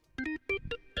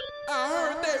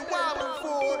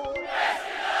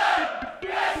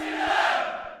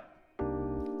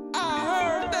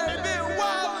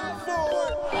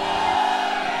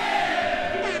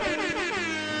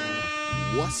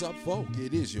What's up, folk?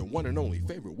 It is your one and only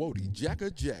favorite Wody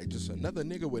Jacka Jack. Just another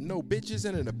nigga with no bitches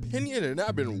and an opinion, and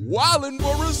I've been wildin'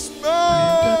 for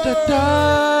respect.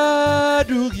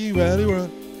 Doogie Rally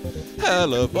Run.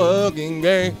 Hella fucking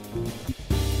gang.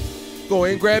 Go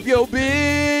and grab your bitch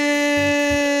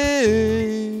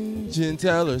and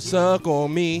tell her suck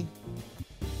on me.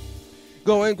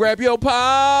 Go and grab your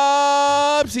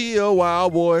pops, he a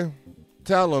wild boy.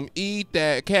 Tell him eat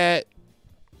that cat.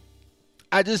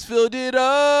 I just filled it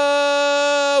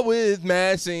up with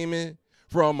mad semen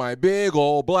from my big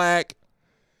old black.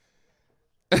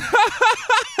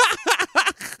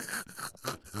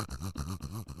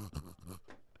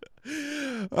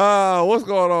 What's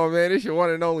going on, man? It's your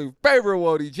one and only favorite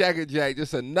Wody Jacka Jack.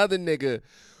 Just another nigga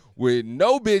with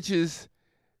no bitches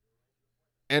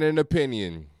and an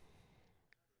opinion.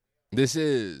 This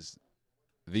is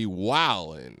the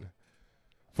wildin'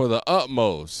 for the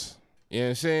utmost. You know what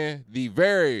I'm saying? The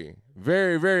very,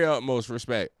 very, very utmost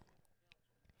respect.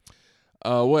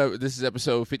 This is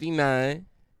episode 59.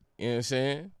 You know what I'm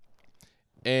saying?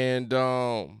 And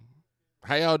how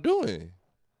y'all doing?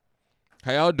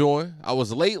 How y'all doing? I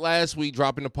was late last week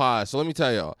dropping the pod. So let me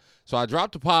tell y'all. So I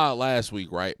dropped the pod last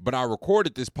week, right? But I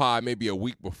recorded this pod maybe a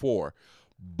week before.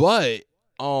 But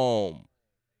I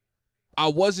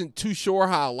wasn't too sure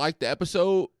how I liked the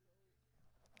episode.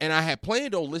 And I had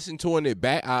planned on listening to it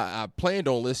back. I planned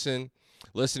on listening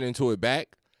to it back,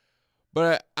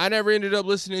 but I never ended up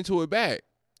listening to it back.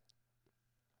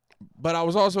 But I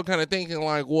was also kind of thinking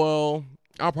like, well,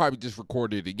 I'll probably just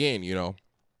record it again, you know.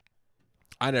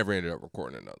 I never ended up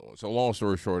recording another one. So long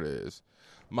story short is,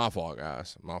 my fault,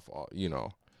 guys. My fault, you know.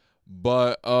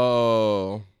 But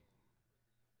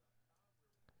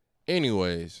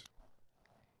anyways,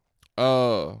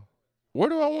 where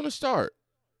do I want to start?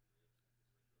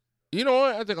 You know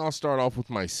what? I think I'll start off with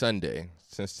my Sunday,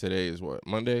 since today is what?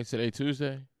 Monday? Today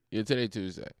Tuesday? Yeah, today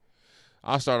Tuesday.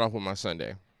 I'll start off with my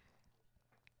Sunday.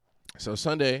 So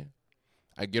Sunday,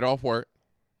 I get off work.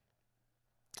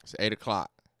 It's 8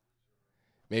 o'clock.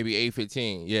 Maybe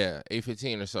 8:15. Yeah,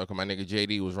 8:15 or so, because my nigga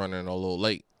JD was running a little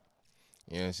late.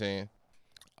 You know what I'm saying?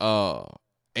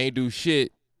 Ain't do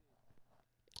shit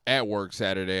at work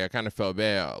Saturday. I kind of felt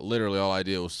bad. Literally all I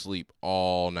did was sleep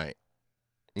all night.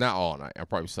 Not all night. I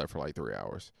probably slept for like 3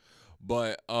 hours.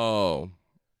 But I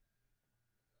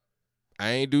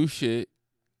ain't do shit.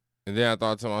 And then I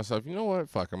thought to myself, you know what?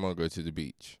 Fuck, I'm going to go to the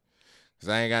beach. Because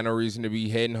I ain't got no reason to be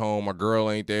heading home. My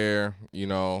girl ain't there, you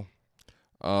know.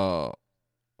 So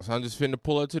I'm just finna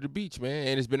pull up to the beach, man.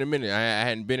 And it's been a minute. I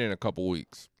hadn't been in a couple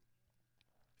weeks.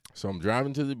 So I'm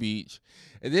driving to the beach.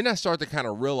 And then I start to kind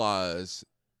of realize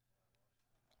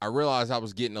I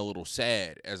was getting a little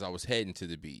sad as I was heading to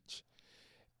the beach.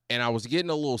 And I was getting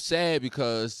a little sad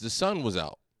because the sun was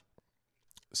out.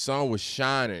 The sun was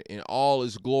shining in all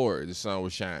its glory. The sun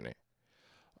was shining.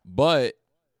 And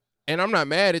I'm not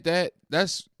mad at that.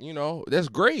 That's, you know, that's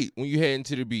great when you head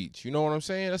into the beach. You know what I'm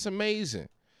saying? That's amazing.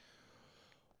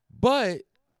 But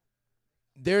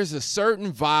there's a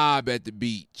certain vibe at the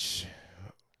beach.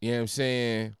 You know what I'm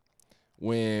saying?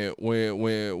 When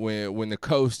the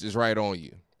coast is right on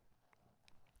you.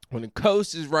 When the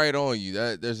coast is right on you,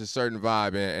 there's a certain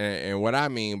vibe, and what I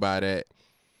mean by that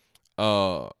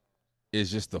is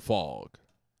just the fog.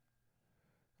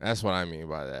 That's what I mean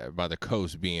by that, by the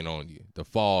coast being on you. The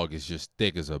fog is just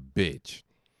thick as a bitch.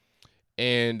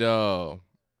 And so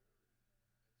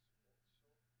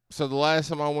the last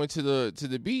time I went to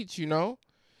the beach, you know,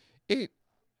 it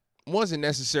wasn't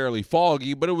necessarily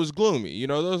foggy, but it was gloomy. You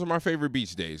know, those are my favorite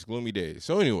beach days, gloomy days.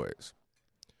 So anyways,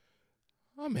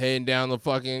 I'm heading down the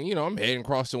fucking, you know, I'm heading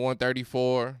across the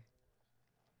 134,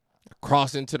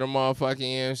 crossing to the motherfucking,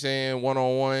 you know what I'm saying,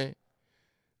 101.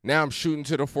 Now I'm shooting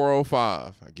to the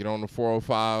 405. I get on the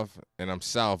 405, and I'm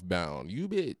southbound. You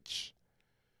bitch.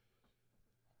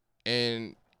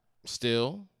 And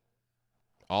still,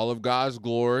 all of God's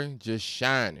glory just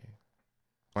shining.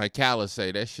 Like Khaled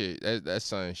say, that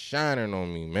sun shining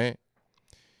on me, man.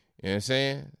 You know what I'm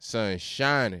saying? Sun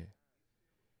shining.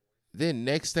 Then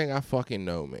next thing I fucking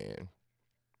know, man,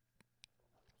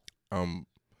 I'm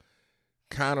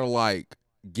kind of like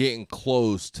getting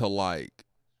close to like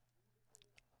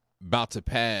about to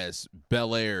pass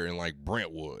Bel Air and like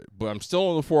Brentwood. But I'm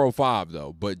still on the 405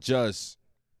 though, but just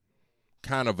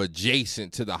kind of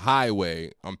adjacent to the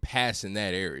highway. I'm passing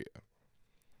that area.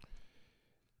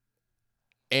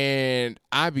 And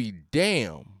I be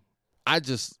damn, I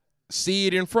just see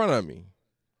it in front of me.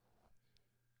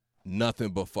 Nothing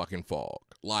but fucking fog.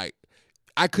 Like,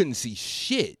 I couldn't see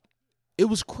shit. It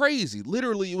was crazy.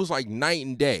 Literally, it was like night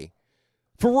and day.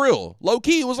 For real. Low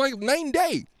key, it was like night and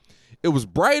day. It was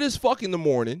bright as fuck in the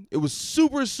morning. It was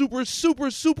super, super, super,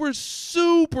 super,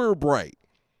 super bright.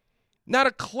 Not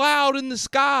a cloud in the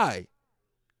sky.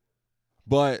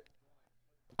 But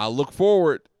I look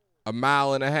forward a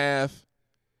mile and a half,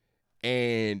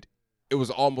 and it was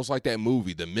almost like that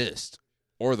movie, The Mist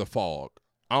or The Fog.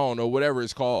 I don't know, whatever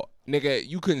it's called. Nigga,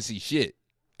 you couldn't see shit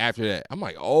after that. I'm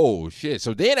like, oh, shit.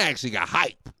 So then I actually got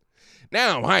hype.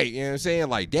 Now I'm hype, you know what I'm saying?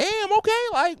 Like, damn, okay.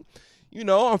 Like, you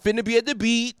know, I'm finna be at the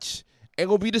beach. Ain't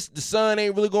gonna be the sun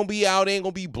ain't really gonna be out. Ain't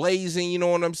gonna be blazing, you know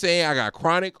what I'm saying? I got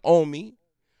Chronic on me.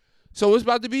 So it's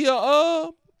about to be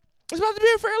a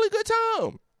fairly good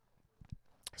time.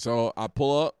 So I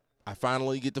pull up. I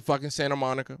finally get to fucking Santa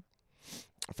Monica.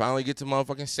 I finally get to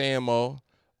motherfucking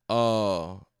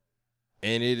Samo.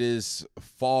 And it is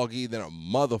foggy than a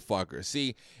motherfucker.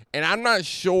 See, and I'm not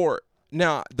sure.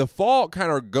 Now, the fog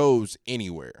kind of goes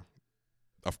anywhere.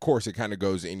 Of course, it kind of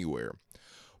goes anywhere.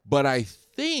 But I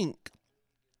think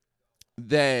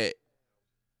that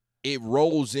it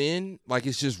rolls in, like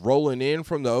it's just rolling in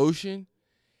from the ocean.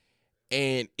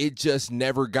 And it just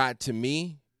never got to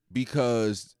me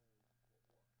because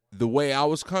the way I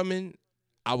was coming,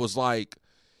 I was like,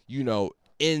 you know,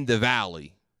 in the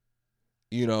valley.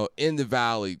 You know, in the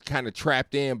valley, kind of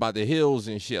trapped in by the hills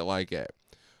and shit like that,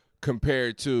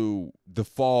 compared to the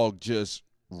fog just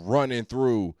running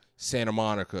through Santa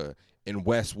Monica and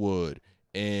Westwood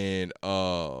and,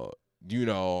 you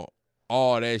know,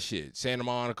 all that shit. Santa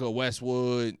Monica,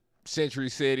 Westwood, Century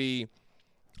City,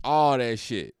 all that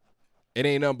shit. It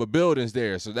ain't nothing but buildings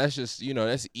there. So that's just, you know,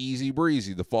 that's easy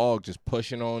breezy. The fog just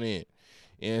pushing on in.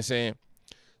 You know what I'm saying?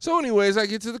 So anyways, I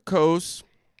get to the coast.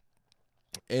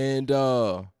 And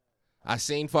I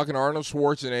seen fucking Arnold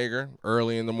Schwarzenegger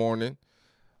early in the morning.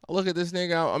 I look at this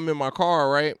nigga. I'm in my car,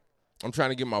 right? I'm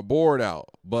trying to get my board out.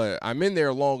 But I'm in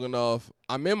there long enough.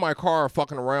 I'm in my car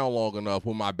fucking around long enough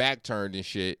with my back turned and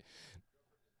shit.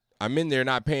 I'm in there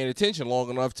not paying attention long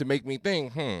enough to make me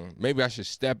think, maybe I should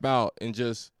step out and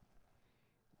just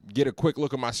get a quick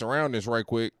look at my surroundings right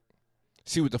quick.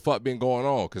 See what the fuck been going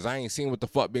on. Because I ain't seen what the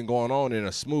fuck been going on in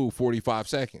a smooth 45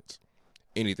 seconds.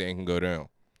 Anything can go down.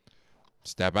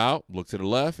 Step out, look to the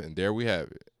left, and there we have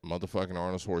it. Motherfucking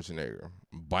Arnold Schwarzenegger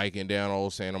biking down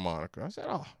old Santa Monica. I said,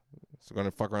 oh, it's going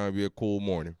to fuck around and be a cool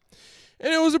morning.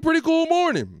 And it was a pretty cool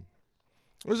morning.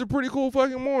 It was a pretty cool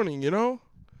fucking morning, you know?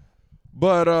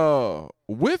 But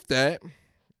with that,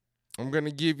 I'm going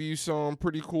to give you some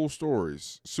pretty cool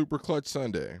stories. Super Clutch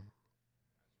Sunday.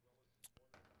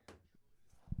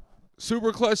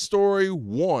 Super Clutch story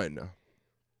 1.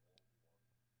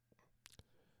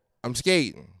 I'm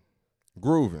skating,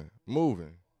 grooving,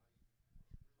 moving.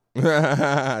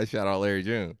 Shout out Larry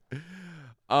June.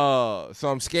 So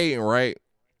I'm skating, right?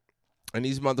 And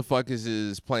these motherfuckers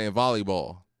is playing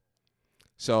volleyball.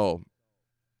 So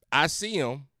I see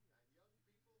them.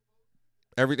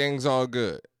 Everything's all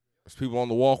good. There's people on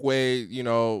the walkway, you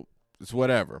know, it's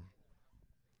whatever.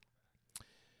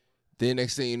 Then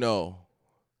next thing you know,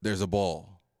 there's a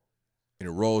ball. And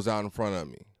it rolls out in front of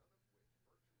me.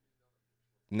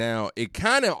 Now, it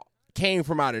kind of came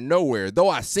from out of nowhere. Though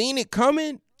I seen it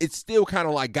coming, it still kind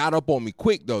of like got up on me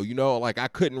quick, though. You know, like I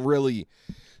couldn't really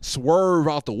swerve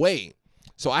out the way.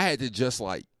 So I had to just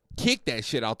like kick that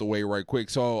shit out the way right quick.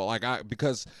 So like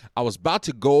because I was about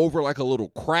to go over like a little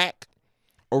crack,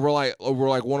 over like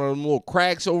one of them little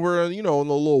cracks over, you know, on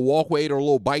the little walkway or a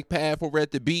little bike path over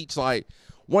at the beach. Like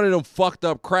one of them fucked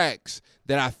up cracks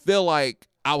that I feel like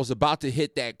I was about to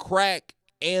hit that crack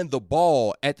and the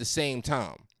ball at the same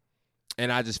time.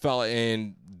 And I just felt,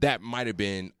 and that might have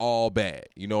been all bad.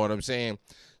 You know what I'm saying?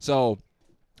 So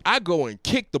I go and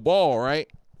kick the ball, right?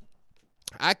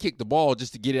 I kick the ball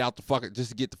just to get it out just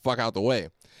to get the fuck out the way.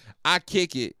 I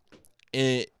kick it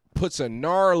and it puts a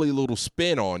gnarly little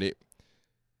spin on it.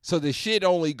 So the shit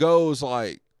only goes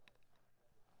like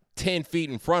 10 feet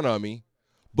in front of me,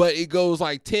 but it goes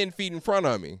like 10 feet in front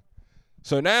of me.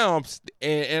 So now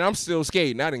I'm still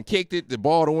skating. I done kicked it. The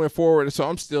ball done went forward, so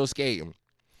I'm still skating.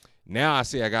 Now I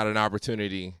see I got an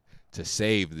opportunity to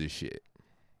save this shit.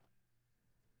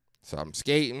 So I'm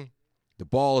skating. The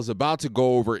ball is about to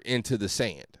go over into the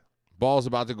sand. Ball's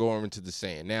about to go over into the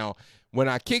sand. Now, when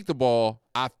I kick the ball,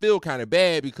 I feel kind of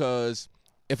bad because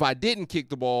if I didn't kick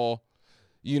the ball,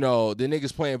 you know, the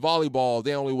niggas playing volleyball,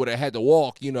 they only would have had to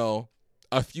walk, you know,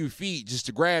 a few feet just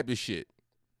to grab the shit.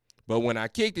 But when I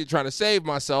kicked it trying to save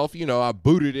myself, you know, I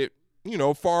booted it, you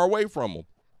know, far away from them.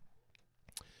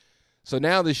 So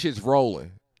now this shit's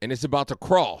rolling, and it's about to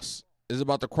cross. It's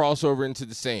about to cross over into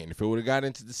the sand. If it would have got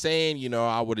into the sand, you know,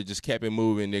 I would have just kept it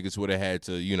moving. Niggas would have had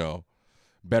to, you know,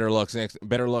 better luck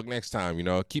next time, you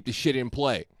know. Keep the shit in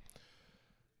play.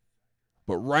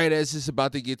 But right as it's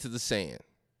about to get to the sand,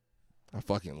 I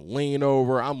fucking lean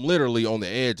over. I'm literally on the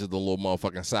edge of the little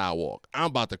motherfucking sidewalk. I'm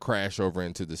about to crash over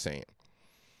into the sand.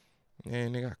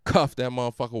 And nigga, I cuffed that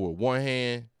motherfucker with one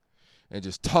hand and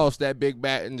just tossed that big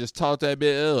back and just tossed that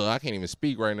bitch. I can't even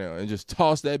speak right now. And just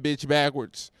tossed that bitch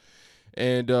backwards.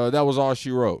 And that was all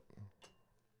she wrote.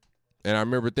 And I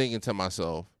remember thinking to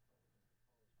myself,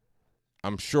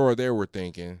 I'm sure they were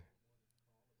thinking,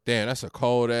 damn, that's a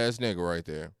cold-ass nigga right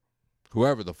there.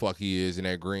 Whoever the fuck he is in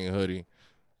that green hoodie.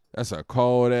 That's a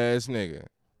cold-ass nigga.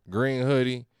 Green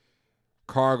hoodie,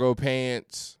 cargo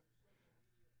pants.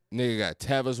 Nigga got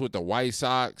Tevas with the white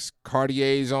socks,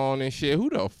 Cartiers on and shit. Who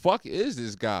the fuck is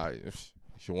this guy? It's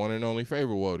your one and only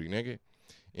favorite Wody, nigga.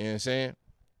 You know what I'm saying?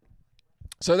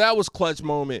 So that was clutch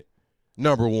moment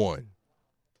number one.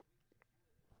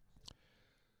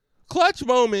 Clutch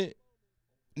moment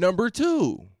number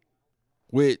two,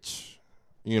 which,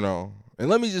 you know, and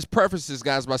let me just preface this,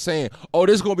 guys, by saying, oh,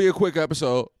 this is going to be a quick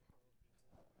episode.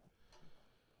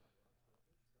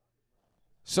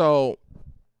 So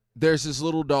there's this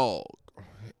little dog,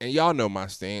 and y'all know my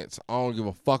stance. I don't give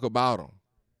a fuck about them.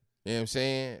 You know what I'm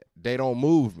saying? They don't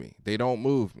move me. They don't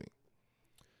move me.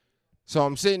 So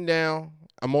I'm sitting down.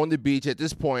 I'm on the beach. At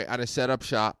this point, I done set up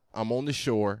shop. I'm on the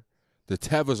shore. The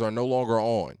Tevas are no longer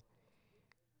on.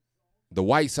 The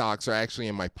White Sox are actually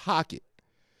in my pocket.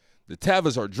 The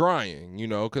Tevas are drying, you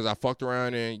know, because I fucked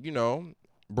around and, you know,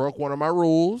 broke one of my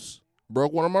rules.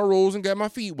 Broke one of my rules and got my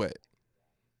feet wet.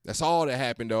 That's all that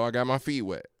happened, though. I got my feet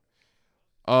wet.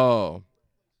 So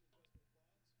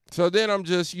then I'm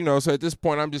just, you know, so at this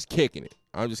point, I'm just kicking it.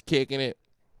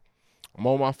 I'm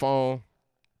on my phone.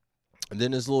 And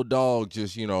then this little dog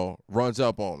just, you know, runs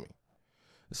up on me.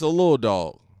 It's a little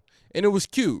dog. And it was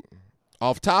cute.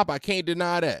 Off top, I can't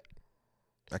deny that.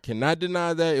 I cannot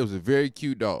deny that. It was a very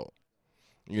cute dog.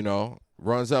 You know,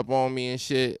 runs up on me and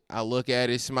shit. I look at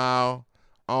it, smile.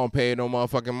 I don't pay it no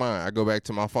motherfucking mind. I go back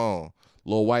to my phone.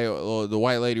 The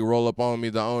white lady roll up on me,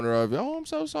 the owner of it. Oh, I'm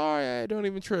so sorry. I don't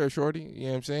even trip, shorty. You know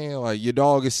what I'm saying? Like, your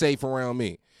dog is safe around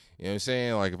me. You know what I'm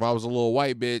saying? Like, if I was a little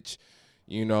white bitch,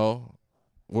 you know,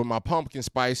 with my pumpkin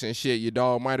spice and shit, your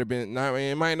dog might have been,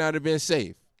 it might not have been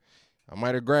safe. I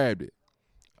might have grabbed it.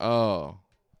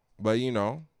 But, you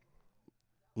know,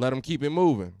 let him keep it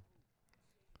moving.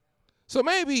 So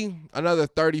maybe another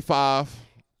 35,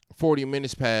 40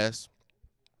 minutes pass.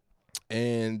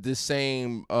 And this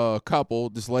same couple,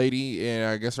 this lady and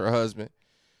I guess her husband,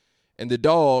 and the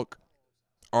dog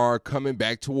are coming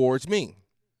back towards me.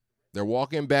 They're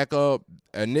walking back up.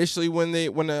 Initially, when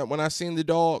I seen the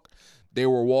dog, they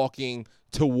were walking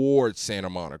towards Santa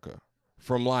Monica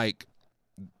from like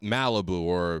Malibu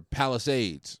or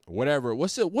Palisades, whatever.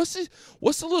 What's the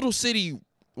little city?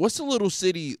 What's the little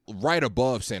city right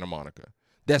above Santa Monica?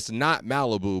 That's not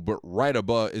Malibu, but right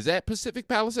above. Is that Pacific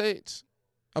Palisades?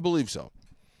 I believe so.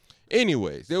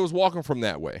 Anyways, they was walking from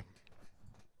that way.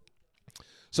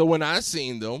 So when I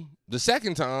seen them the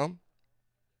second time,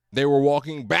 they were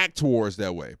walking back towards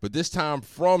that way, but this time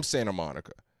from Santa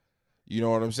Monica. You know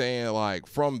what I'm saying? Like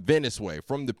from Venice way,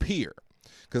 from the pier.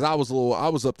 Cause I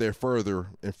was up there further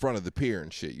in front of the pier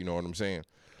and shit. You know what I'm saying?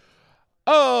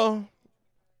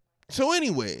 So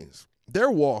anyways, they're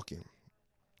walking.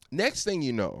 Next thing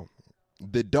you know,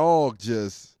 the dog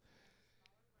just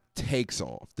takes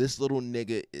off. This little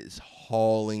nigga is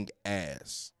hauling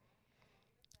ass.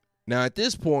 Now, at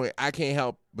this point, I can't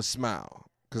help but smile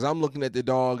because I'm looking at the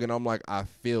dog and I'm like, I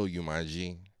feel you, my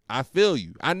G. I feel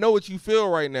you. I know what you feel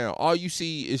right now. All you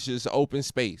see is just open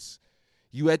space.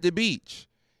 You at the beach.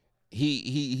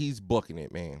 He's booking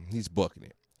it, man. He's booking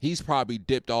it. He's probably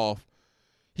dipped off.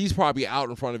 He's probably out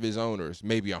in front of his owners,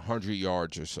 maybe 100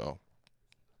 yards or so.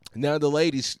 Now the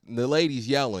lady's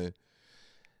yelling,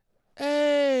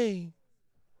 "Hey,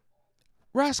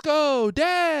 Roscoe,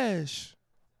 Dash,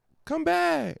 come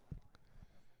back.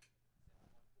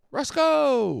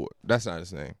 Roscoe." That's not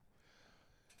his name.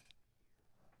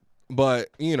 But,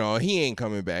 you know, he ain't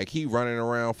coming back. He running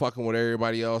around fucking with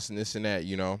everybody else and this and that,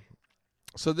 you know.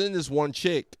 So then this one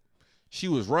chick, she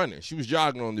was running. She was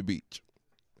jogging on the beach.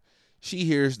 She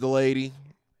hears the lady,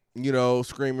 you know,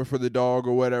 screaming for the dog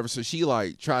or whatever. So she,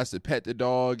 like, tries to pet the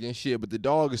dog and shit. But the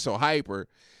dog is so hyper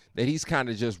that he's kind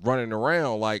of just running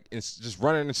around, like, it's just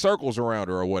running in circles around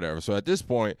her or whatever. So at this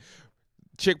point,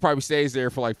 chick probably stays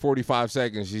there for like 45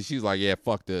 seconds. She's like, yeah,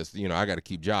 fuck this. You know, I got to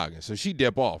keep jogging. So she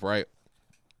dip off, right?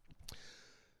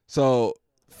 So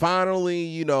finally,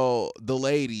 you know, the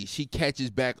lady, she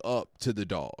catches back up to the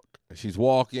dog. She's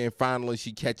walking. Finally,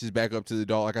 she catches back up to the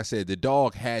dog. Like I said, the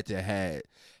dog had to have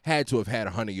had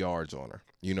 100 yards on her,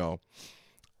 you know.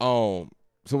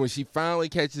 So when she finally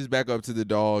catches back up to the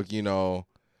dog,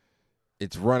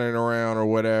 it's running around or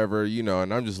whatever,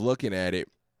 and I'm just looking at it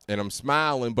and I'm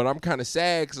smiling, but I'm kind of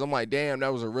sad because I'm like, damn,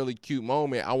 that was a really cute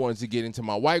moment. I wanted to get into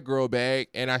my white girl bag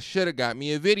and I should have got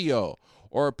me a video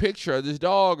or a picture of this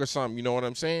dog or something. You know what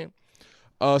I'm saying?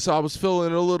 So I was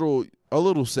feeling a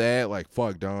little sad, like,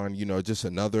 fuck, Don, just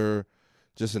another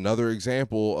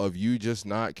example of you just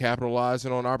not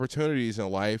capitalizing on opportunities in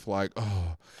life. Like,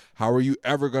 oh, how's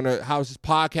this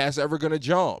podcast ever gonna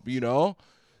jump?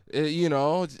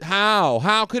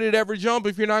 How could it ever jump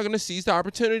if you're not gonna seize the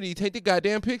opportunity? Take the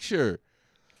goddamn picture.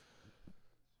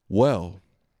 Well,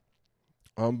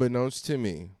 unbeknownst to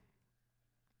me,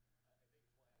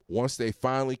 once they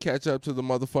finally catch up to the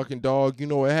motherfucking dog, you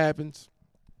know what happens?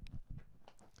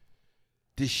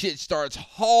 The shit starts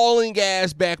hauling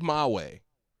ass back my way.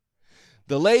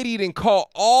 The lady then caught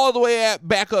all the way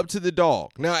back up to the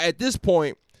dog. Now, at this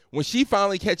point, when she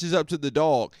finally catches up to the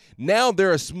dog, now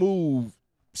they're a smooth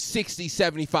 60,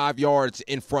 75 yards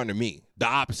in front of me, the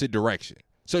opposite direction.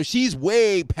 So she's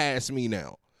way past me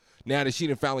now. Now that she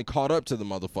done finally caught up to the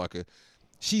motherfucker,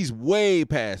 she's way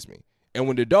past me. And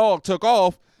when the dog took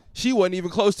off, she wasn't even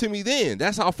close to me then.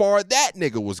 That's how far that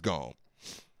nigga was gone.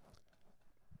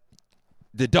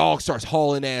 The dog starts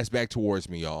hauling ass back towards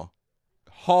me, y'all.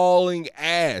 Hauling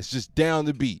ass just down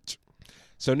the beach.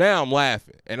 So now I'm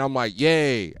laughing. And I'm like,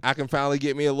 yay, I can finally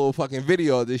get me a little fucking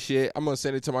video of this shit. I'm going to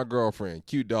send it to my girlfriend.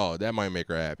 Cute dog. That might make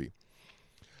her happy.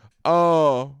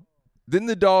 Then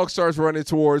the dog starts running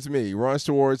towards me. Runs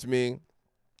towards me.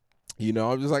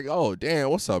 I'm just like, oh, damn,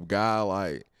 what's up, guy?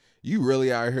 Like, you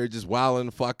really out here just wilding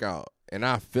the fuck out. And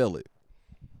I feel it.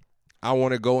 I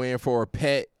want to go in for a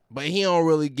pet. But he don't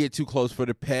really get too close for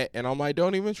the pet. And I'm like,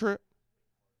 don't even trip.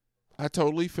 I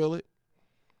totally feel it.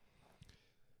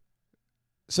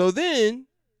 So then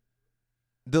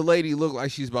the lady looked like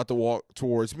she's about to walk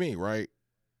towards me, right?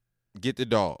 Get the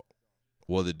dog.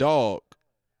 Well, the dog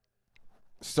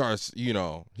starts, he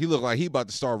looked like he about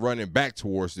to start running back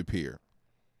towards the pier.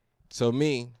 So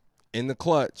me, in the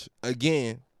clutch,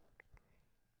 again,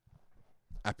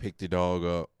 I pick the dog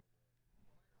up.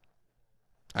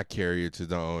 I carry it to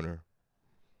the owner.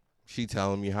 She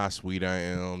telling me how sweet I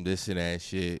am, this and that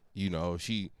shit.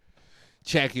 She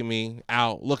checking me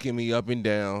out, looking me up and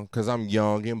down because I'm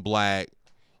young and black.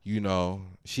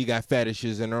 She got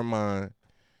fetishes in her mind.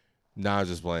 Nah, I'm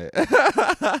just playing.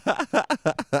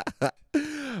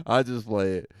 I just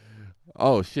play it.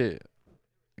 Oh, shit.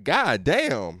 God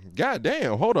damn.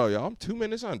 Hold on, y'all. I'm 2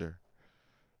 minutes under.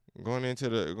 Going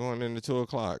into 2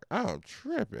 o'clock. I'm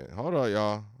tripping. Hold on,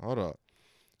 y'all. Hold up.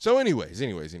 So anyways,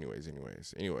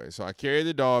 so I carried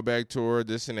the dog back to her,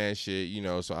 this and that shit,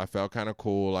 so I felt kind of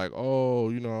cool, like,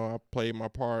 oh, I played my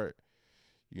part.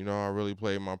 I really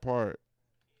played my part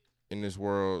in this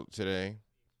world today.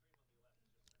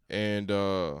 And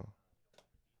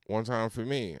one time for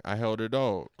me, I held her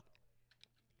dog.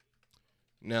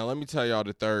 Now, let me tell y'all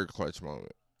the third clutch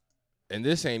moment. And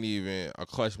this ain't even a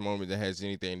clutch moment that has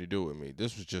anything to do with me.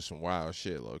 This was just some wild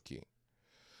shit, low-key.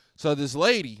 So this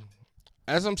lady,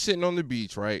 as I'm sitting on the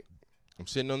beach, right? I'm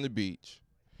sitting on the beach,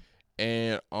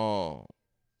 and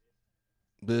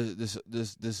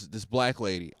this black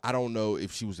lady, I don't know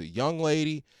if she was a young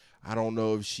lady. I don't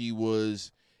know if she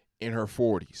was in her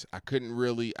 40s. I couldn't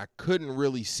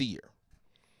really see her.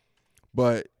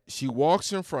 But she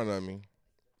walks in front of me,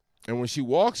 and when she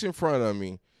walks in front of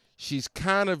me, she's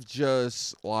kind of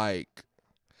just like,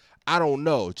 I don't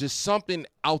know, just something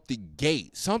out the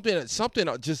gate, something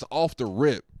just off the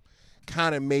rip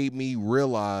kind of made me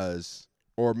realize,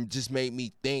 or just made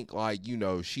me think, like,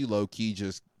 she low-key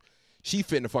she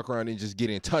finna fuck around and just get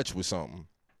in touch with something.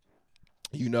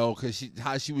 Because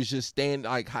how she was just standing,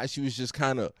 like, how she was just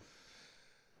kind of,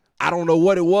 I don't know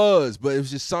what it was, but it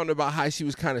was just something about how she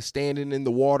was kind of standing in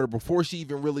the water before she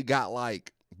even really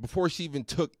before she even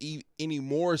took any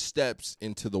more steps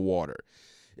into the water.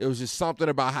 It was just something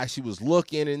about how she was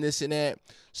looking and this and that.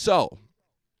 So,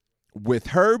 with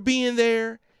her being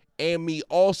there, and me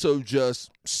also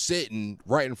just sitting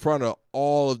right in front of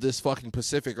all of this fucking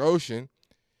Pacific Ocean,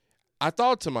 I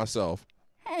thought to myself,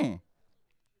 I'm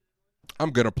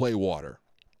going to play water.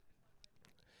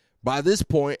 By this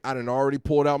point, I done already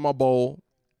pulled out my bowl.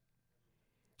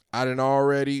 Like I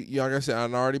said, I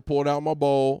done already pulled out my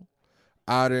bowl.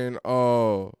 I done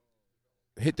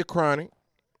hit the chronic.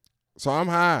 So I'm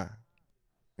high.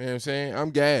 You know what I'm saying?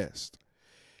 I'm gassed.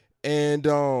 And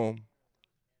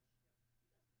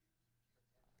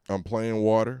I'm playing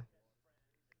water,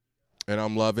 and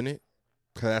I'm loving it,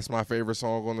 because that's my favorite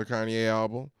song on the Kanye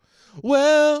album.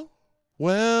 Well,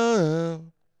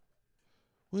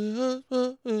 Y'all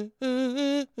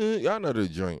know the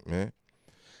joint, man.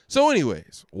 So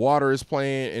anyways, Water is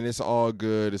playing, and it's all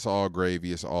good. It's all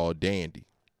gravy. It's all dandy.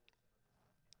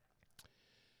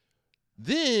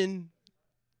 Then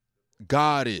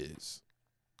God Is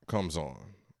comes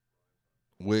on,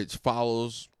 which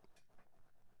follows,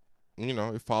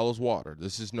 it follows Water.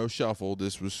 This is no shuffle.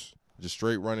 This was just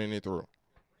straight running it through.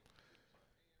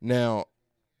 Now,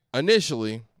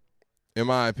 initially, in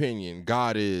my opinion,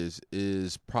 God Is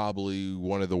probably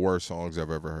one of the worst songs I've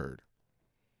ever heard.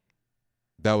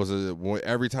 That was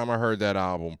every time I heard that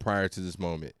album prior to this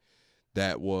moment,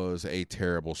 that was a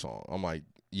terrible song. I'm like,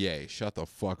 Ye, shut the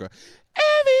fuck up.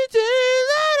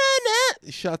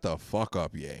 Shut the fuck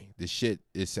up, Ye. This shit,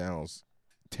 it sounds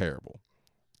terrible.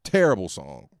 Terrible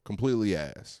song. Completely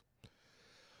ass.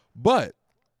 But,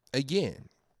 again,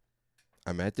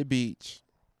 I'm at the beach.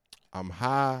 I'm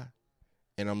high.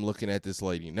 And I'm looking at this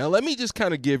lady. Now, let me just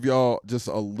kind of give y'all just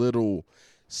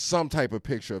some type of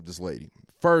picture of this lady.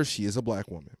 First, she is a black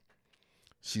woman.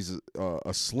 She's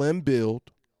a slim build.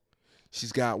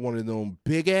 She's got one of them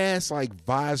big ass like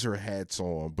visor hats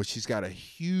on, but she's got a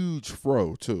huge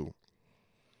fro too.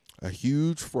 A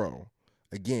huge fro.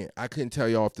 Again, I couldn't tell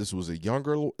y'all if this was a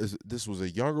younger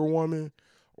woman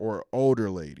or an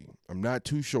older lady. I'm not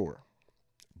too sure.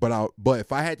 But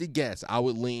if I had to guess, I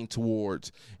would lean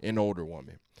towards an older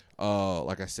woman.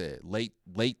 Like I said, late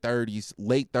 30s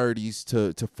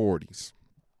to 40s.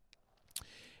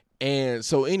 And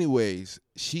so anyways,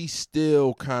 she's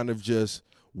still kind of just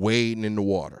wading in the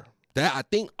water. I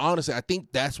think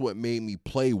that's what made me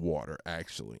play Water,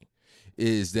 actually,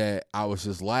 is that I was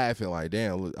just laughing like,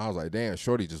 damn,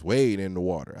 shorty just wading in the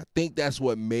water. I think that's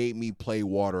what made me play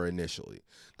Water initially,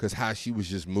 because how she was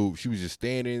just moved. She was just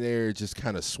standing there just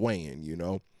kind of swaying,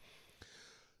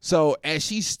 So as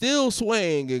she's still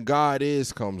swaying and God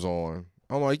Is comes on,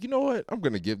 I'm like, you know what? I'm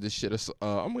going to give this shit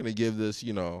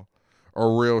a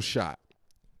real shot.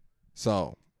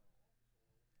 So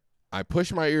I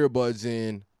push my earbuds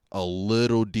in a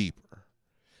little deeper.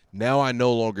 Now I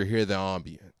no longer hear the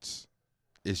ambience.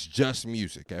 It's just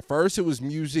music. At first it was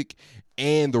music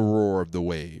and the roar of the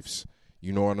waves.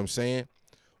 You know what I'm saying?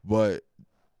 But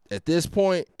at this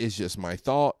point, it's just my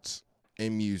thoughts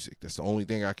and music. That's the only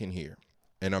thing I can hear.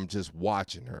 And I'm just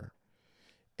watching her.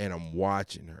 And I'm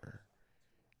watching her.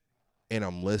 And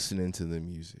I'm listening to the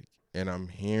music. And I'm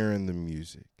hearing the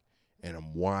music. And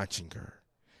I'm watching her.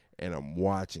 And I'm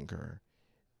watching her.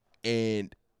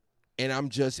 And I'm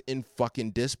just in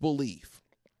fucking disbelief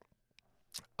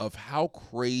of how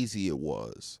crazy it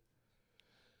was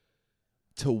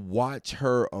to watch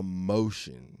her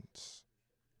emotions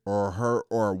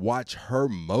or watch her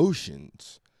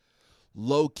motions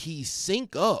low-key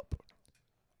sync up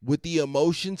with the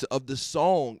emotions of the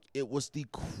song. It was the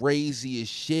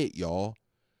craziest shit, y'all.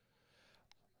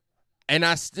 And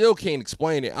I still can't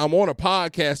explain it. I'm on a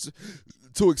podcast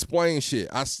to explain shit.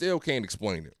 I still can't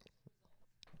explain it.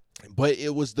 But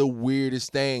it was the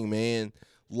weirdest thing, man.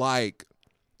 Like,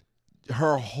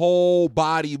 her whole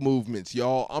body movements,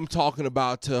 y'all. I'm talking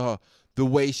about the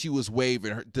way she was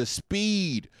waving, the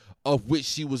speed of which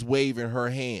she was waving her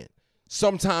hand.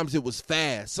 Sometimes it was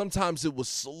fast. Sometimes it was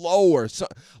slower.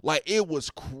 Like, it was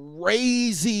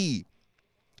crazy.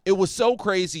 It was so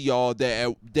crazy, y'all,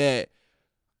 that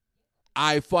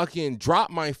I fucking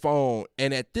dropped my phone.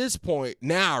 And at this point,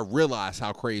 now I realize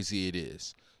how crazy it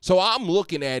is. So I'm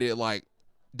looking at it like,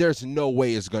 there's no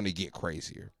way it's going to get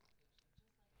crazier.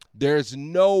 There's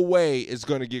no way it's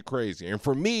going to get crazier. And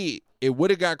for me, it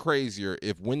would have got crazier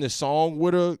if when the song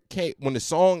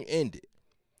ended.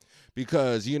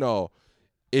 Because,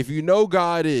 if you know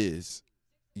God Is,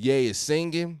 Ye is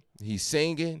singing, he's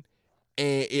singing,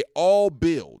 and it all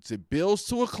builds. It builds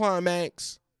to a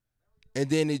climax, and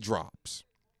then it drops.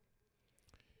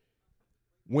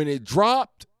 When it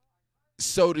dropped,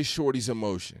 so did Shorty's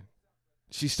emotion.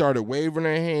 She started waving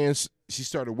her hands. She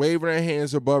started waving her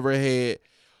hands above her head,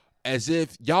 as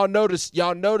if y'all know the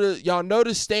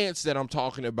stance that I'm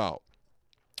talking about.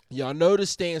 Y'all know the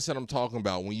stance that I'm talking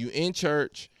about. When you in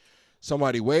church,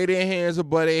 somebody wave their hands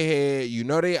above their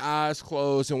head, their eyes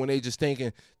closed, and when they just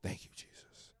thinking, thank you,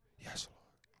 Jesus. Yes, Lord.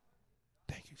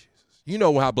 Thank you, Jesus. You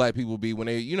know how black people be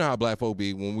how black folk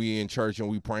be when we in church and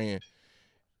we praying,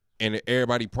 and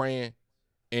everybody praying,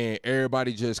 and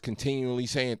everybody just continually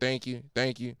saying thank you,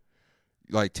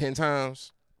 like 10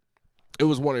 times. It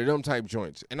was one of them type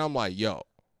joints. And I'm like, yo,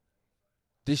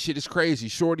 this shit is crazy.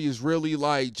 Shorty is really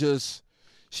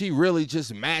she really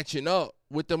just matching up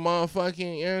with the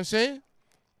motherfucking, you know what I'm saying?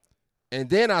 And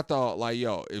then I thought, like,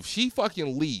 yo, if she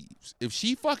fucking leaves, if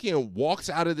she fucking walks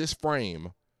out of this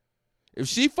frame If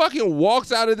she fucking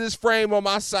walks out of this frame on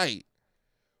my site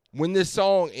when this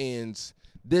song ends,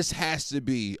 this has to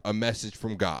be a message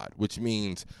from God, which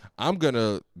means I'm going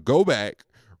to go back,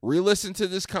 re-listen to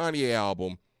this Kanye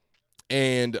album,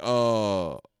 and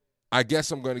I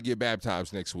guess I'm going to get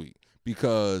baptized next week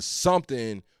because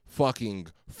something fucking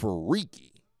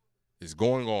freaky is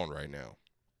going on right now.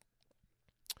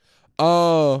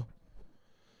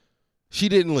 She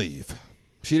didn't leave.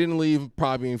 She didn't leave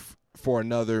probably for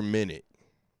another minute,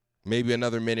 maybe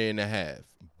another minute and a half.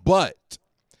 But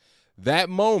that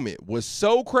moment was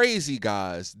so crazy,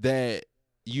 guys, that,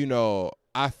 you know,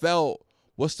 I felt,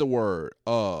 what's the word?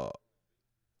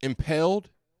 Impelled?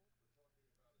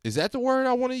 Is that the word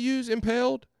I want to use?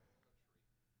 Impelled?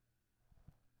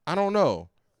 I don't know.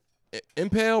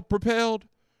 Impelled? Propelled?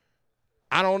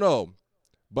 I don't know.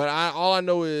 But all I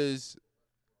know is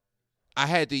I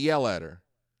had to yell at her.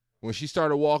 When she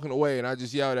started walking away and I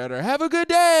just yelled at her, "Have a good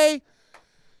day."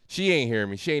 She ain't hear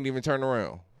me. She ain't even turned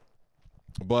around.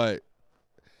 But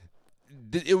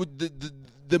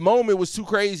the moment was too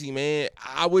crazy, man.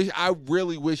 I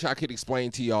really wish I could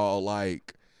explain to y'all,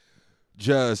 like,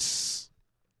 just,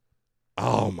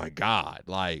 oh my God.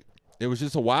 Like, it was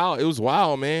just it was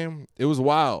wild, man. It was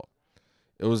wild.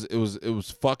 It was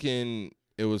fucking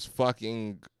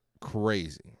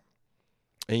crazy.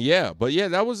 And yeah, but yeah,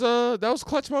 that was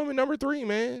clutch moment number 3,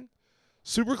 man.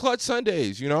 Super clutch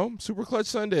Sundays, you know? Super clutch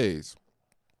Sundays.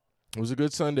 It was a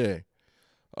good Sunday.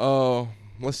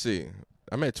 Let's see.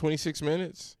 I'm at 26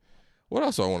 minutes. What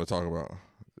else do I want to talk about?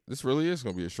 This really is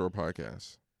going to be a short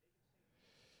podcast.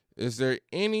 Is there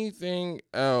anything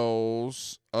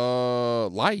else?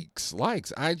 Likes,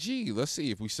 IG. Let's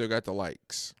see if we still got the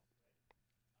likes.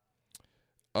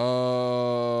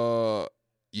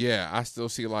 Yeah, I still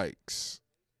see likes.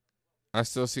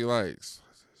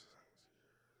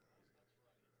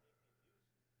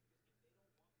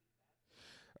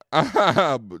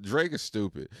 Drake is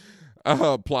stupid.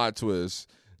 Plot twist.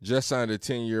 Just signed a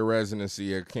 10-year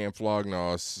residency at Camp Flog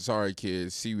Gnaw. Sorry,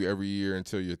 kids. See you every year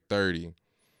until you're 30.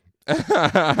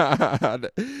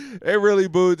 They really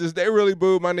booed this. They really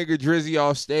booed my nigga Drizzy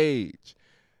off stage.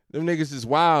 Them niggas is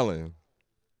wildin'.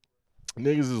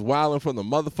 Niggas is wildin' from the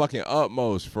motherfucking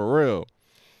utmost, for real.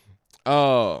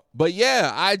 But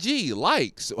yeah, IG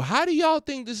likes. How do y'all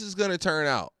think this is gonna turn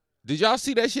out? Did y'all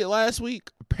see that shit last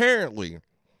week? Apparently,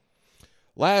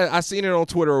 I seen it on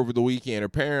Twitter over the weekend.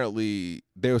 Apparently,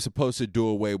 they were supposed to do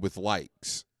away with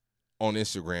likes on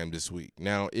Instagram this week.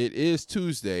 Now it is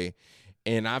Tuesday,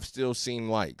 and I've still seen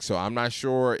likes, so I'm not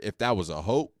sure if that was a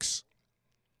hoax.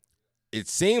 It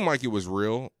seemed like it was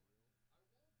real,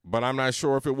 but I'm not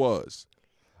sure if it was.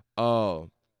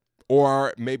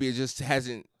 Or maybe it just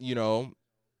hasn't,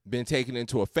 been taken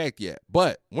into effect yet.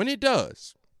 But when it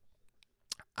does,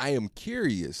 I am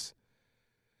curious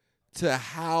to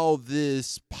how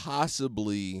this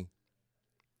possibly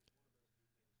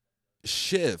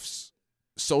shifts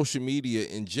social media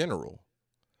in general.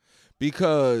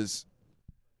 Because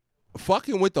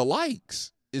fucking with the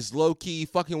likes is low-key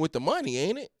fucking with the money,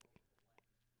 ain't it?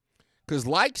 Because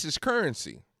likes is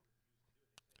currency.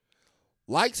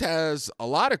 Likes has a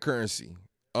lot of currency,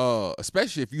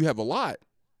 especially if you have a lot.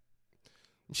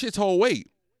 Shit's whole weight.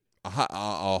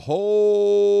 A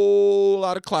whole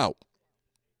lot of clout.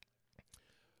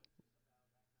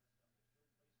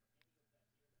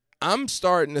 I'm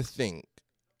starting to think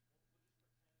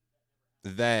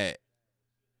that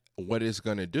what it's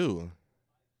going to do,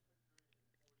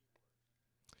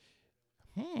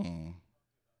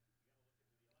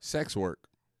 sex work.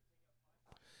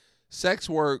 Sex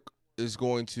work is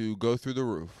going to go through the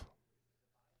roof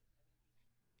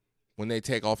when they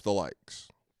take off the likes.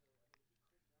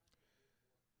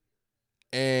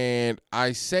 And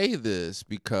I say this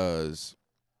because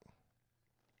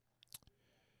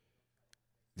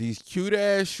these cute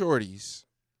ass shorties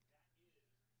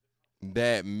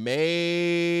that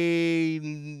may,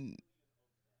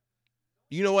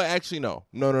 you know what? Actually, no.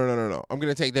 I'm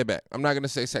gonna take that back. I'm not gonna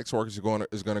say sex work is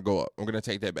gonna go up. I'm gonna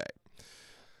take that back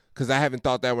because I haven't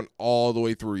thought that one all the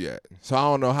way through yet. So I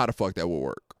don't know how the fuck that will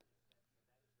work.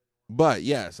 But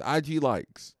yes, IG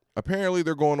likes. Apparently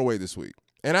they're going away this week.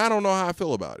 And I don't know how I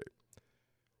feel about it.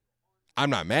 I'm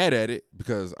not mad at it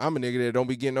because I'm a nigga that don't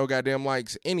be getting no goddamn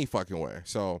likes any fucking way.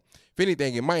 So if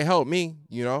anything, it might help me,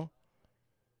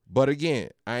 But again,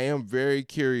 I am very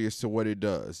curious to what it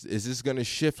does. Is this going to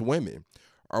shift women?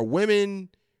 Are women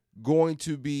going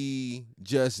to be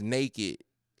just naked,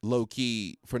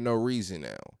 low-key, for no reason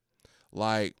now?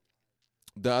 Like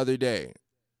the other day,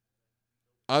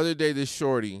 this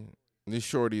shorty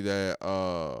that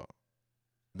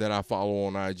I follow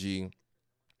on IG,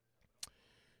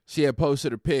 She had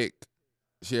posted a pic.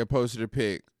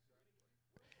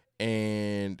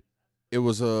 And it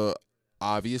was a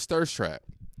obvious thirst trap.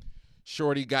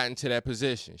 Shorty got into that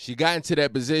position. She got into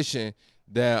that position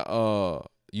that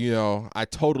I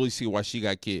totally see why she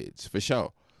got kids, for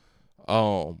sure.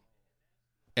 And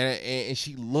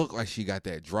she looked like she got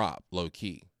that drop, low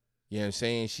key. You know what I'm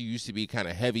saying? She used to be kind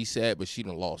of heavy set, but she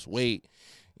done lost weight.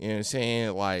 You know what I'm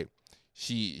saying? Like,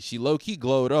 she low key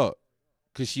glowed up,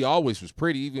 because she always was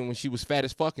pretty, even when she was fat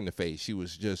as fuck in the face. She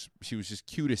was just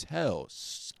cute as hell,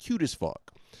 cute as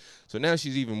fuck. So now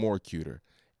she's even more cuter.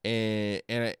 And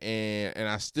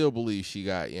I still believe she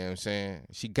got, you know what I'm saying?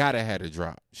 She gotta had a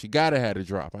drop.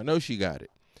 I know she got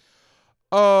it.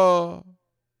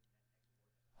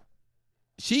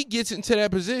 She gets into that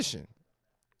position.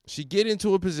 She get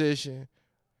into a position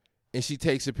and she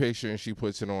takes a picture and she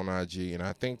puts it on IG. And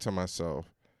I think to myself,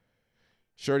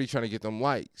 shorty trying to get them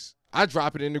likes. I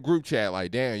drop it in the group chat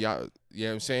like, damn, y'all, you know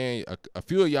what I'm saying? A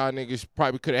few of y'all niggas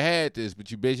probably could have had this,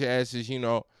 but you bitch asses,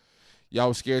 y'all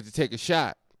was scared to take a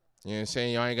shot. You know what I'm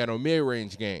saying? Y'all ain't got no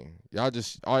mid-range game.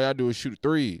 All y'all do is shoot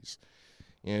threes.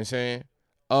 You know what I'm saying?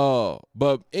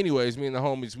 But anyways, me and the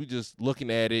homies, we just looking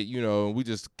at it, and we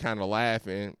just kind of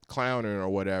laughing, clowning or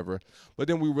whatever. But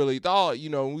then we really thought, we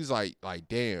was like,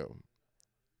 damn,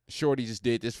 shorty just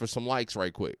did this for some likes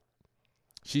right quick.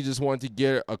 She just wanted to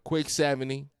get a quick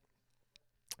 70,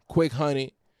 quick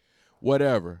 100,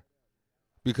 whatever.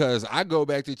 Because I go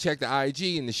back to check the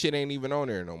IG and the shit ain't even on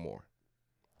there no more.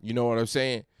 You know what I'm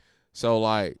saying? So,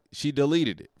 like, she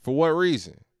deleted it. For what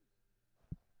reason?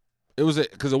 Because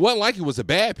it wasn't like it was a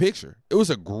bad picture. It was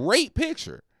a great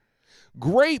picture.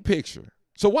 Great picture.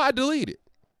 So why delete it?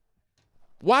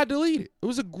 It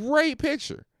was a great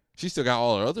picture. She still got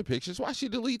all her other pictures. Why she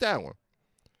delete that one?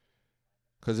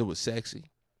 Because it was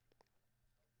sexy.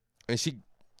 And she,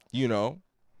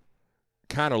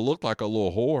 kind of looked like a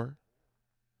little whore.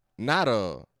 Not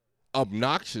a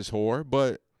obnoxious whore,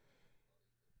 but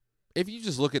if you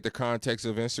just look at the context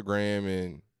of Instagram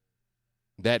and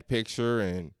that picture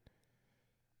and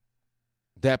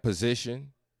that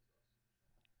position,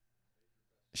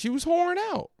 she was whoring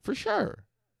out, for sure.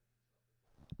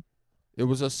 It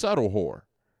was a subtle whore,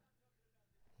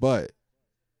 but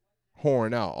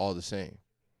whoring out all the same.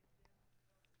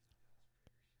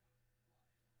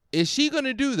 Is she going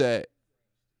to do that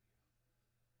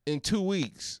in 2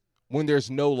 weeks when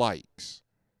there's no likes?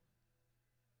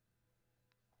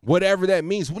 Whatever that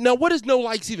means. Now, what does no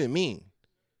likes even mean?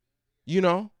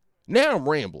 Now I'm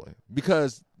rambling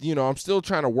because, I'm still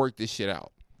trying to work this shit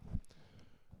out.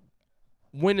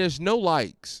 When there's no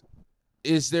likes,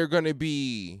 is there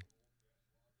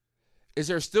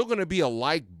still going to be a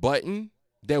like button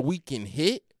that we can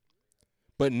hit,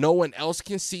 but no one else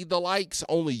can see the likes?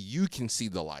 Only you can see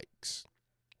the likes.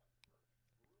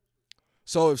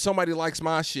 So if somebody likes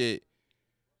my shit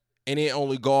and it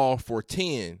only go off for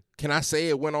 10, can I say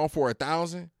it went off for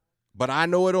 1,000, but I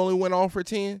know it only went off for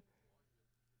 10?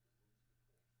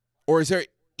 Or is there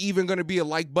even going to be a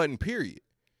like button, period?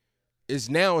 It's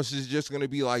just going to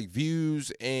be like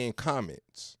views and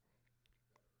comments.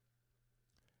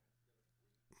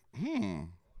 I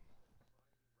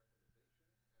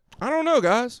don't know,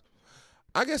 guys.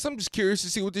 I guess I'm just curious to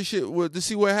see to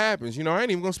see what happens. I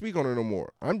ain't even going to speak on it no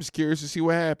more. I'm just curious to see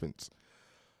what happens.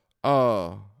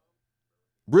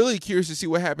 Really curious to see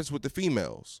what happens with the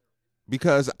females,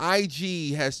 because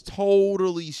IG has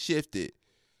totally shifted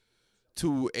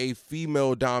to a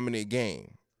female dominant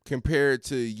game compared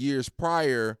to years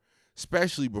prior,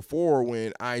 especially before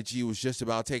when IG was just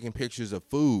about taking pictures of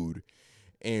food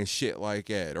and shit like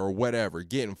that or whatever,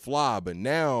 getting fly. But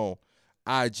now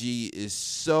IG is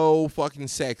so fucking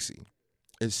sexy.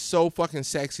 It's so fucking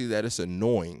sexy that it's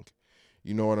annoying.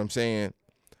 You know what I'm saying?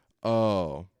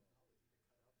 So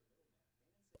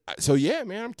yeah,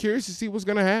 man, I'm curious to see what's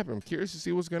gonna happen. I'm curious to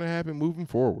see what's gonna happen moving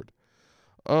forward.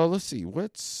 Let's see.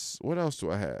 What else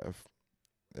do I have?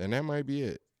 And that might be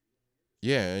it.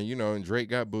 Yeah, and Drake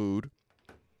got booed.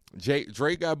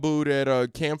 Drake got booed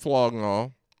at Camp Flog and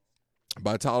All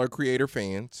by Tyler Creator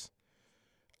fans.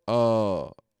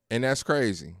 And that's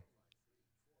crazy.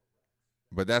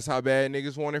 But that's how bad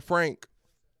niggas wanted Frank.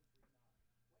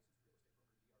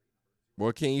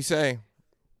 What can you say?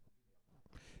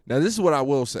 Now, this is what I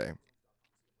will say.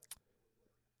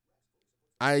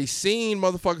 I seen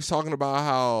motherfuckers talking about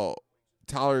how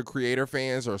Tyler Creator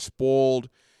fans are spoiled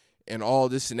and all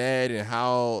this and that, and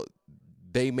how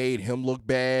they made him look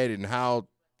bad, and how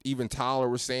even Tyler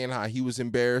was saying how he was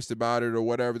embarrassed about it or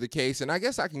whatever the case. And I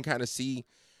guess I can kind of see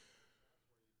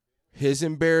his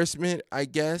embarrassment, I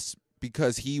guess,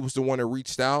 because he was the one that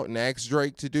reached out and asked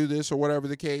Drake to do this or whatever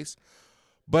the case.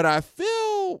 But I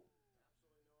feel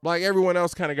like everyone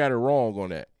else kind of got it wrong on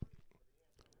that.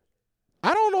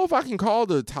 I don't know if I can call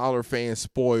the Tyler fans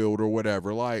spoiled or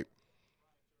whatever. Like,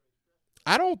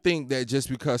 I don't think that just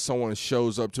because someone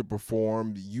shows up to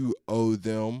perform, you owe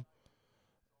them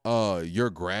your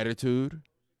gratitude.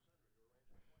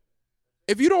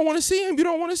 If you don't want to see him, you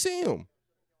don't want to see him.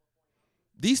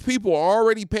 These people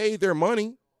already paid their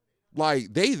money.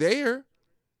 Like, they there.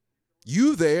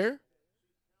 You there.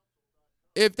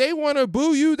 If they want to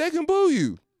boo you, they can boo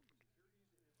you.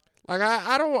 Like,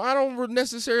 I don't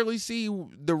necessarily see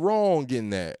the wrong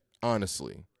in that,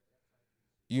 honestly.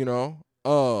 You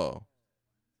know?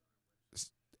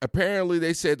 Apparently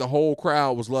they said the whole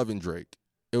crowd was loving Drake.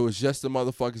 It was just the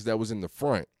motherfuckers that was in the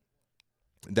front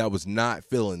that was not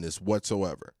feeling this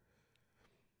whatsoever.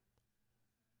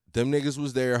 Them niggas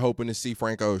was there hoping to see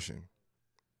Frank Ocean.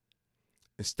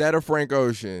 Instead of Frank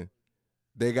Ocean,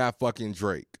 they got fucking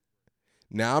Drake.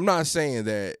 Now, I'm not saying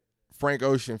that Frank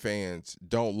Ocean fans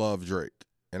don't love Drake.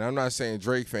 And I'm not saying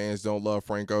Drake fans don't love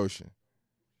Frank Ocean.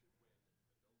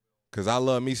 Because I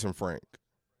love me some Frank.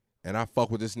 And I fuck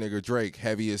with this nigga Drake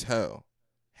heavy as hell.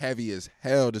 Heavy as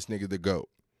hell, this nigga the GOAT.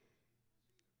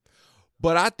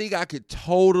 But I think I could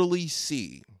totally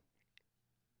see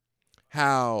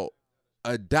how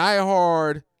a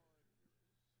diehard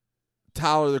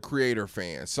Tyler the Creator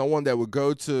fan, someone that would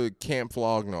go to Camp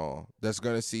Flog Gnaw, that's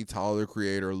going to see Tyler the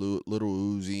Creator, Lil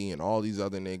Uzi, and all these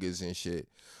other niggas and shit,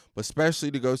 but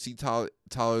especially to go see Tyler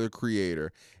the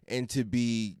Creator and to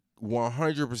be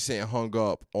 100% hung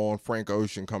up on Frank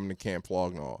Ocean coming to Camp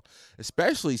Flog Gnaw,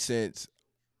 especially since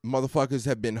motherfuckers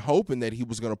have been hoping that he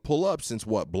was going to pull up since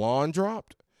what, Blonde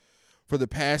dropped? For the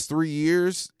past 3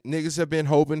 years, niggas have been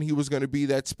hoping he was going to be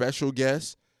that special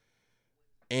guest,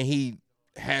 and he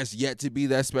has yet to be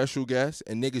that special guest,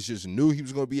 and niggas just knew he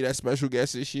was going to be that special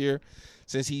guest this year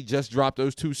since he just dropped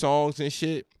those 2 songs and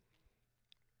shit,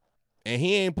 and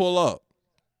he ain't pull up.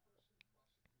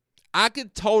 I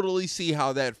could totally see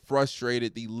how that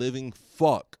frustrated the living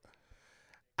fuck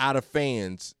out of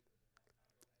fans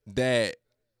that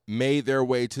made their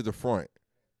way to the front,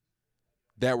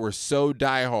 that were so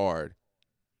diehard.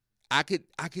 I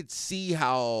could see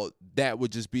how that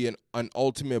would just be an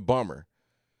ultimate bummer.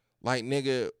 Like,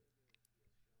 nigga,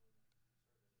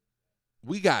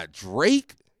 we got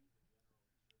Drake.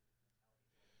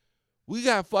 We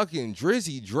got fucking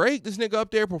Drizzy Drake. This nigga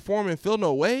up there performing Feel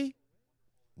No Way.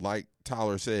 Like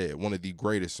Tyler said, one of the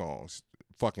greatest songs.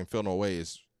 Fucking Feel No Way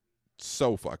is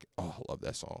so fucking, oh, I love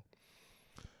that song.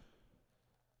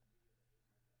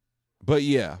 But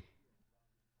yeah,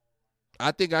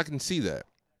 I think I can see that.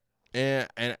 And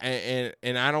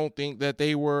I don't think that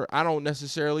I don't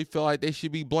necessarily feel like they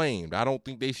should be blamed. I don't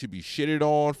think they should be shitted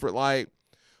on for, like,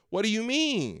 what do you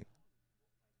mean?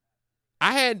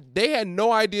 They had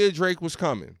no idea Drake was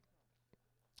coming.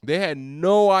 They had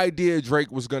no idea Drake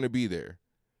was going to be there.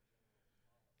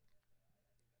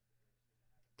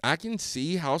 I can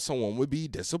see how someone would be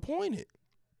disappointed.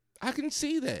 I can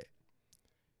see that.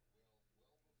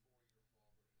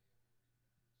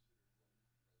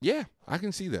 Yeah, I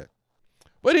can see that.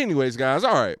 But anyways, guys,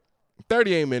 all right.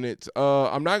 38 minutes.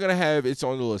 I'm not going to have It's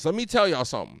On The List. Let me tell y'all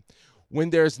something.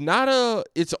 When there's not a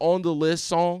It's On The List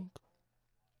song,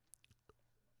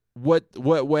 what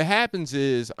happens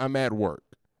is I'm at work.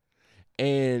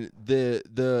 And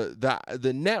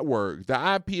the network,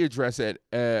 the IP address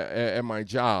at my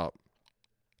job,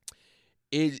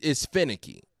 it's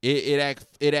finicky.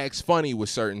 It acts funny with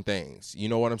certain things. You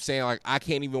know what I'm saying? Like, I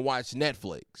can't even watch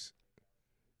Netflix.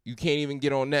 You can't even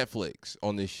get on Netflix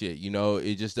on this shit. You know,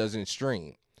 it just doesn't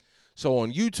stream. So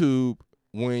on YouTube,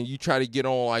 when you try to get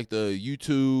on like the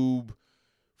YouTube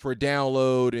for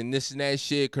download and this and that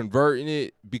shit, converting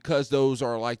it, because those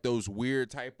are like those weird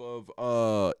type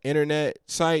of internet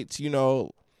sites, you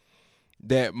know,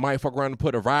 that might fuck around and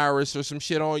put a virus or some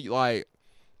shit on you, like,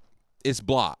 it's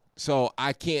blocked. So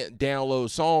I can't download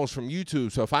songs from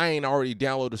YouTube. So if I ain't already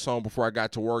downloaded a song before I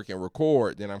got to work and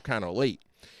record, then I'm kind of late.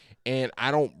 And I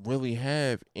don't really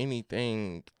have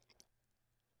anything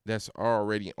that's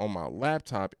already on my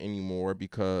laptop anymore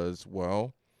because,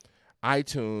 well,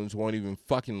 iTunes won't even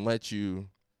fucking let you,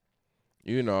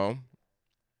 you know,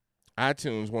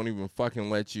 iTunes won't even fucking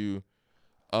let you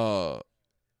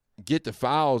get the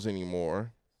files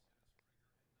anymore.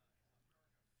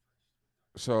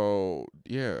 So,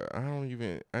 yeah, I don't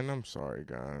even, and I'm sorry,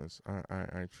 guys.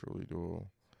 I truly do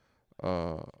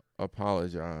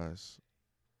apologize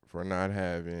for not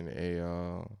having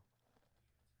a,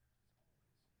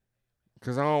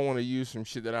 because I don't want to use some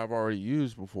shit that I've already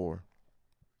used before.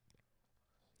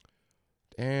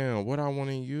 Damn, what I want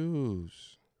to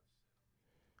use?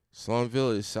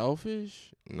 Slumville is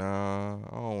selfish? Nah,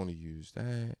 I don't want to use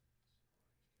that.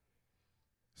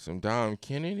 Some Dom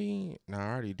Kennedy? Nah,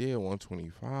 I already did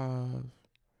 125.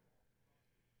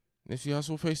 Nipsey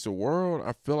Hussle Face the World?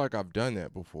 I feel like I've done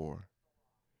that before.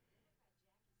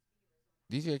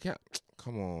 DJ Khaled?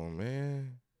 Come on,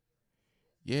 man.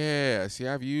 Yeah, see,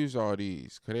 I've used all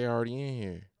these because they already in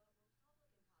here.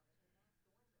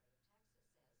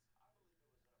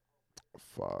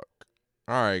 Fuck.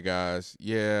 All right, guys.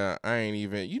 Yeah, I ain't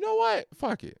even. You know what?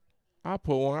 Fuck it.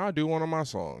 I'll do one of my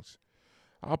songs.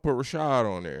 I'll put Rashad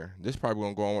on there. This probably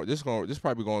gonna go on. This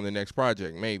probably go on the next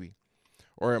project, maybe,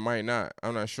 or it might not.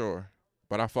 I'm not sure,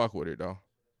 but I fuck with it though.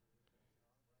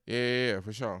 Yeah,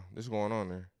 for sure. This is going on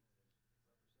there.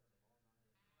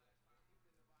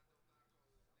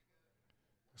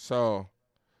 So,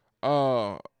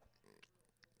 uh,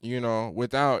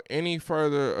 without any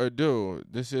further ado,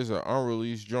 this is an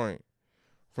unreleased joint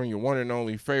from your one and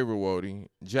only favorite Wody,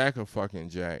 Jack of fucking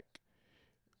Jack.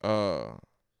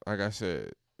 Like I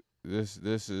said, this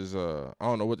is I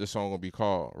don't know what the song gonna be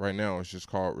called. Right now it's just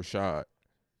called Rashad.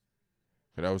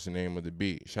 Cause that was the name of the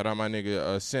beat. Shout out my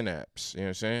nigga Synapse. You know what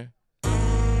I'm saying?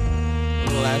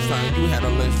 When the last time you had a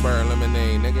Lynchburg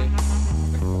lemonade, nigga?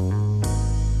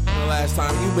 When the last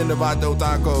time you been to Vato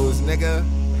Tacos, nigga?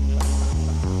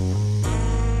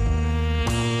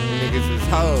 Niggas is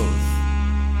hoes.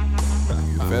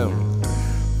 You feel me?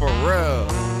 For real.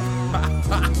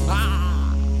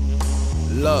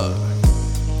 Love.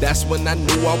 That's when I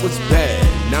knew I was bad.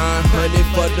 900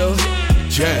 for the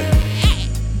jack.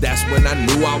 That's when I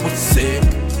knew I was sick.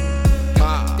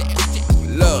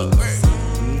 Love.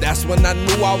 That's when I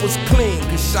knew I was clean.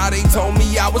 Cause Shawty told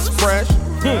me I was fresh.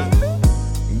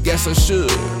 Guess I should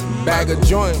bag a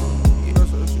joint.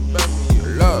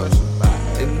 Love.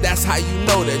 And that's how you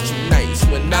know that you nice.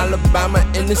 When Alabama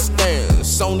in the stands,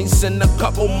 Sony send a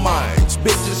couple mics.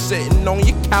 Bitches sitting on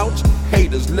your couch,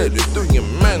 haters littered through your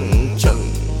mansion.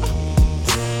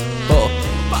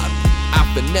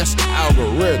 I finesse the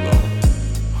algorithm.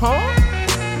 Huh?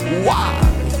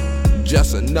 Why?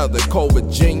 Just another Cold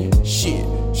Virginia. Shit,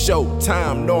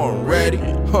 showtime, know I'm ready.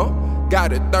 Huh?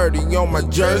 Got a 30 on my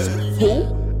jersey.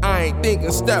 Who? I ain't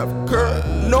thinking Steph Curry.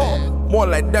 No, more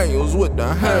like Daniels with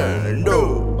the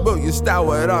handle. But you style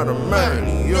without a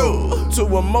man, yo.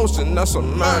 Too emotion, that's a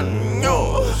man,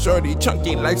 yo. Shorty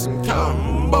chunky like some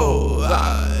combo.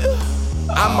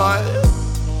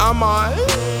 I'm on,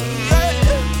 yeah.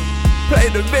 Play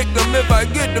the victim if I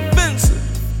get defensive.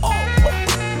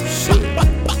 Shit,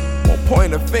 won't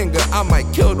point a finger, I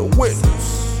might kill the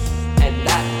witness. And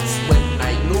that's when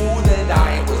I knew that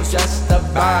I was just a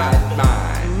bad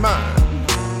man.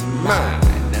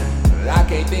 I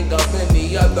can't think of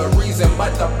any other reason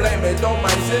but to blame it on my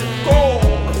zip code.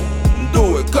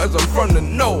 Do it cause I'm from the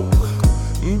north.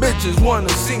 Bitches wanna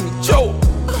see me choke.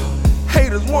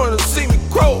 Haters wanna see me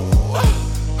crow.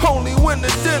 Only when the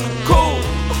dinner cold.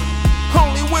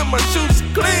 Only when my shoes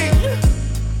clean.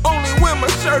 Only when my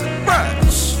shirt is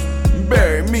fresh.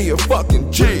 Bury me a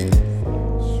fucking G.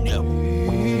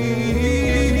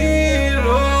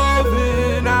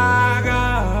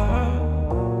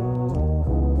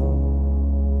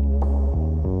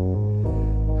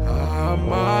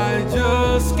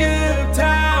 Skip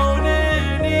town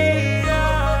in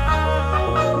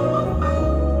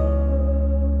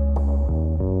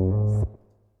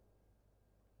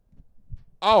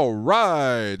All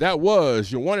right, that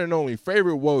was your one and only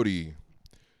favorite Wody,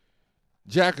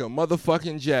 Jack of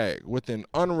motherfucking Jack, with an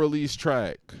unreleased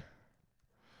track,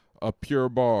 a pure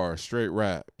bar, straight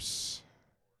raps,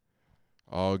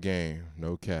 all game,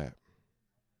 no cap,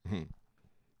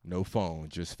 no phone,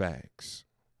 just facts.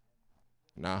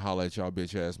 Now I'll holler at y'all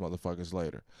bitch ass motherfuckers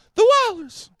later. The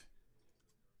Wilders.